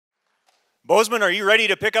Bozeman, are you ready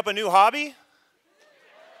to pick up a new hobby?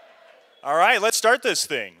 All right, let's start this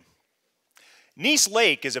thing. Neese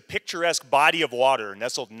Lake is a picturesque body of water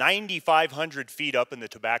nestled 9,500 feet up in the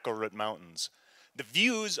Tobacco Root Mountains. The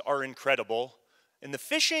views are incredible, and the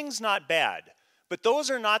fishing's not bad, but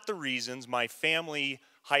those are not the reasons my family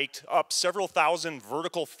hiked up several thousand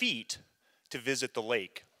vertical feet to visit the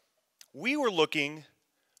lake. We were looking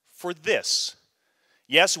for this.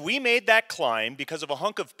 Yes, we made that climb because of a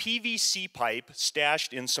hunk of PVC pipe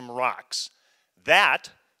stashed in some rocks. That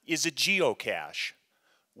is a geocache.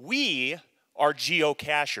 We are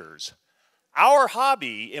geocachers. Our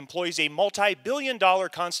hobby employs a multi-billion-dollar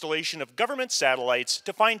constellation of government satellites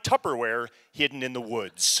to find Tupperware hidden in the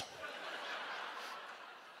woods.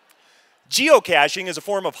 Geocaching is a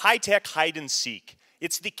form of high-tech hide-and-seek.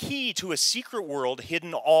 It's the key to a secret world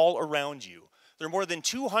hidden all around you. There are more than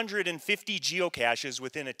 250 geocaches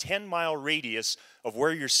within a 10-mile radius of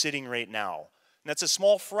where you're sitting right now. And that's a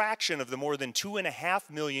small fraction of the more than 2.5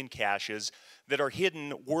 million caches that are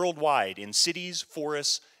hidden worldwide in cities,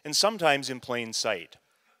 forests, and sometimes in plain sight.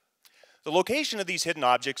 The location of these hidden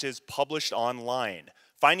objects is published online.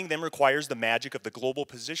 Finding them requires the magic of the global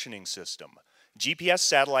positioning system. GPS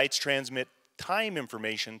satellites transmit time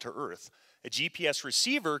information to Earth. A GPS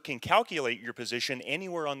receiver can calculate your position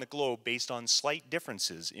anywhere on the globe based on slight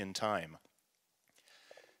differences in time.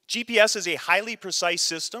 GPS is a highly precise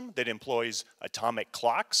system that employs atomic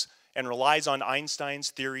clocks and relies on Einstein's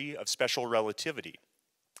theory of special relativity.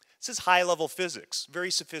 This is high-level physics, very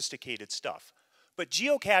sophisticated stuff. But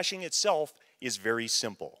geocaching itself is very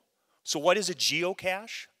simple. So what is a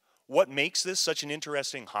geocache? What makes this such an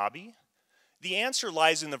interesting hobby? The answer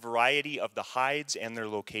lies in the variety of the hides and their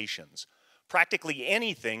locations. Practically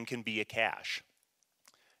anything can be a cache.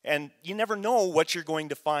 And you never know what you're going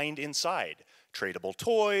to find inside. Tradable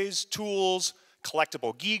toys, tools,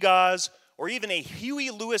 collectible gigas, or even a Huey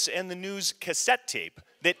Lewis and the News cassette tape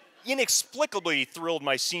that inexplicably thrilled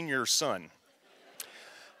my senior son.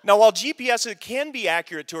 Now, while GPS can be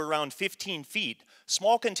accurate to around 15 feet,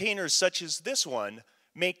 small containers such as this one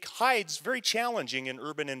make hides very challenging in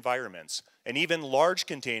urban environments, and even large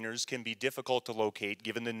containers can be difficult to locate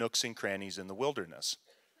given the nooks and crannies in the wilderness.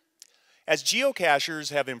 As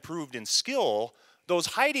geocachers have improved in skill, those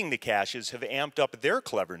hiding the caches have amped up their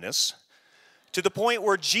cleverness to the point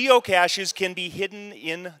where geocaches can be hidden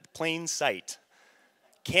in plain sight.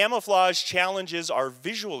 Camouflage challenges our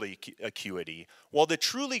visual acuity, while the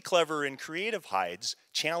truly clever and creative hides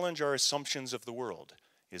challenge our assumptions of the world.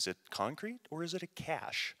 Is it concrete or is it a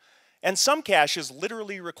cache? And some caches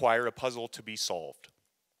literally require a puzzle to be solved.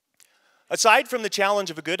 Aside from the challenge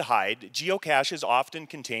of a good hide, geocaches often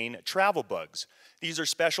contain travel bugs. These are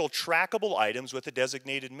special trackable items with a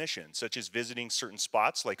designated mission, such as visiting certain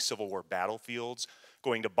spots like Civil War battlefields,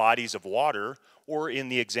 going to bodies of water, or in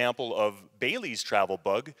the example of Bailey's travel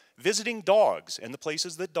bug, visiting dogs and the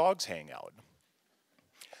places that dogs hang out.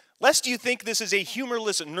 Lest you think this is a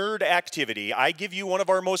humorless nerd activity, I give you one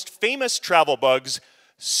of our most famous travel bugs,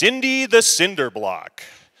 Cindy the Cinderblock.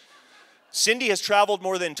 Cindy has traveled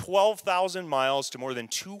more than 12,000 miles to more than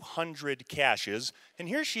 200 caches, and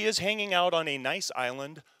here she is hanging out on a nice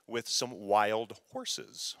island with some wild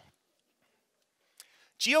horses.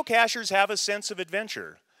 Geocachers have a sense of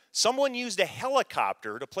adventure. Someone used a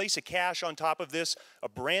helicopter to place a cache on top of this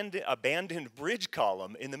abandoned bridge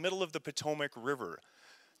column in the middle of the Potomac River.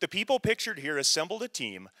 The people pictured here assembled a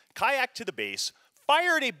team, kayaked to the base,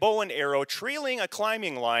 fired a bow and arrow trailing a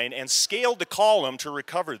climbing line, and scaled the column to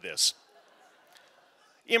recover this.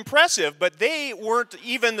 Impressive, but they weren't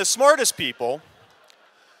even the smartest people.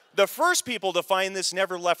 The first people to find this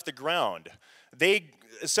never left the ground. They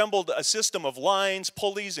assembled a system of lines,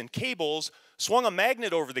 pulleys, and cables, swung a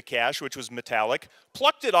magnet over the cache, which was metallic,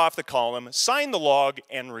 plucked it off the column, signed the log,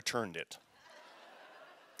 and returned it.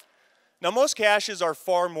 Now, most caches are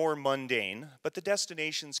far more mundane, but the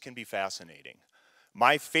destinations can be fascinating.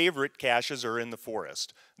 My favorite caches are in the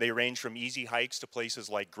forest. They range from easy hikes to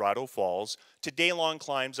places like Grotto Falls to day-long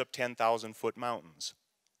climbs up 10,000-foot mountains.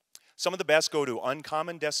 Some of the best go to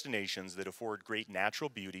uncommon destinations that afford great natural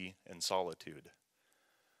beauty and solitude.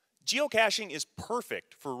 Geocaching is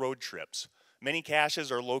perfect for road trips. Many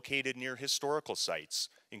caches are located near historical sites,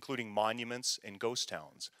 including monuments and ghost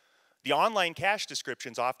towns. The online cache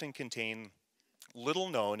descriptions often contain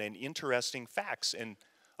little-known and interesting facts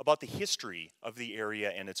about the history of the area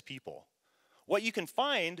and its people. What you can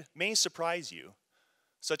find may surprise you,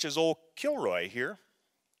 such as old Kilroy here.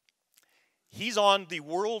 He's on the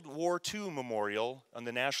World War II Memorial on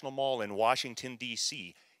the National Mall in Washington,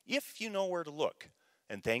 D.C., if you know where to look.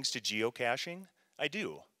 And thanks to geocaching, I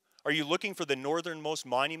do. Are you looking for the northernmost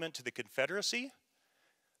monument to the Confederacy?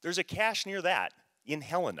 There's a cache near that in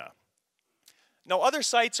Helena. Now, other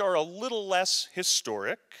sites are a little less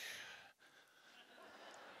historic,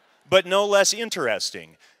 but no less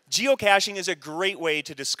interesting. Geocaching is a great way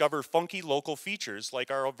to discover funky local features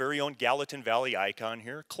like our very own Gallatin Valley icon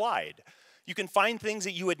here, Clyde. You can find things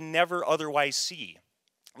that you would never otherwise see,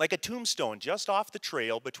 like a tombstone just off the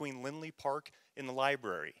trail between Lindley Park and the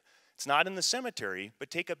library. It's not in the cemetery, but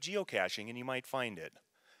take up geocaching and you might find it.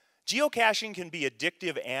 Geocaching can be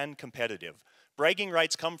addictive and competitive. Bragging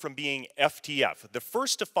rights come from being FTF, the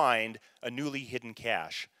first to find a newly hidden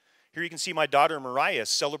cache. Here you can see my daughter Mariah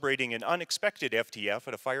celebrating an unexpected FTF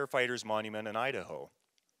at a firefighter's monument in Idaho.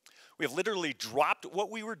 We have literally dropped what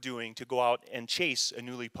we were doing to go out and chase a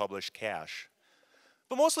newly published cache.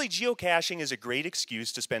 But mostly geocaching is a great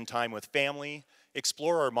excuse to spend time with family,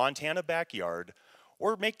 explore our Montana backyard,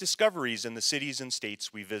 or make discoveries in the cities and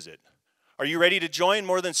states we visit. Are you ready to join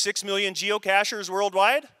more than 6 million geocachers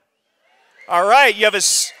worldwide? All right, you have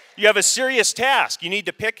a serious task. You need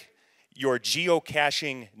to pick your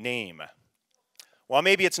geocaching name. Well,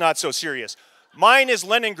 maybe it's not so serious. Mine is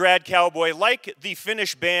Leningrad Cowboy. Like the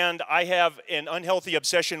Finnish band, I have an unhealthy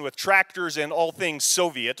obsession with tractors and all things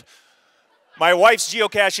Soviet. My wife's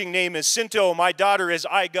geocaching name is Sinto. My daughter is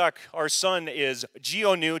Iguk. Our son is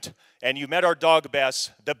Geonewt. And you met our dog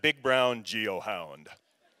Bess, the big brown geohound.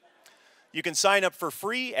 You can sign up for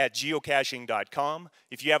free at geocaching.com.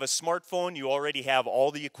 If you have a smartphone, you already have all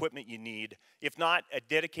the equipment you need. If not, a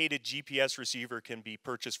dedicated GPS receiver can be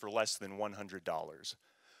purchased for less than $100.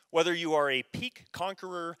 Whether you are a peak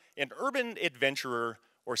conqueror, an urban adventurer,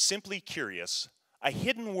 or simply curious, a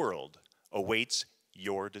hidden world awaits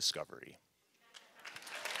your discovery.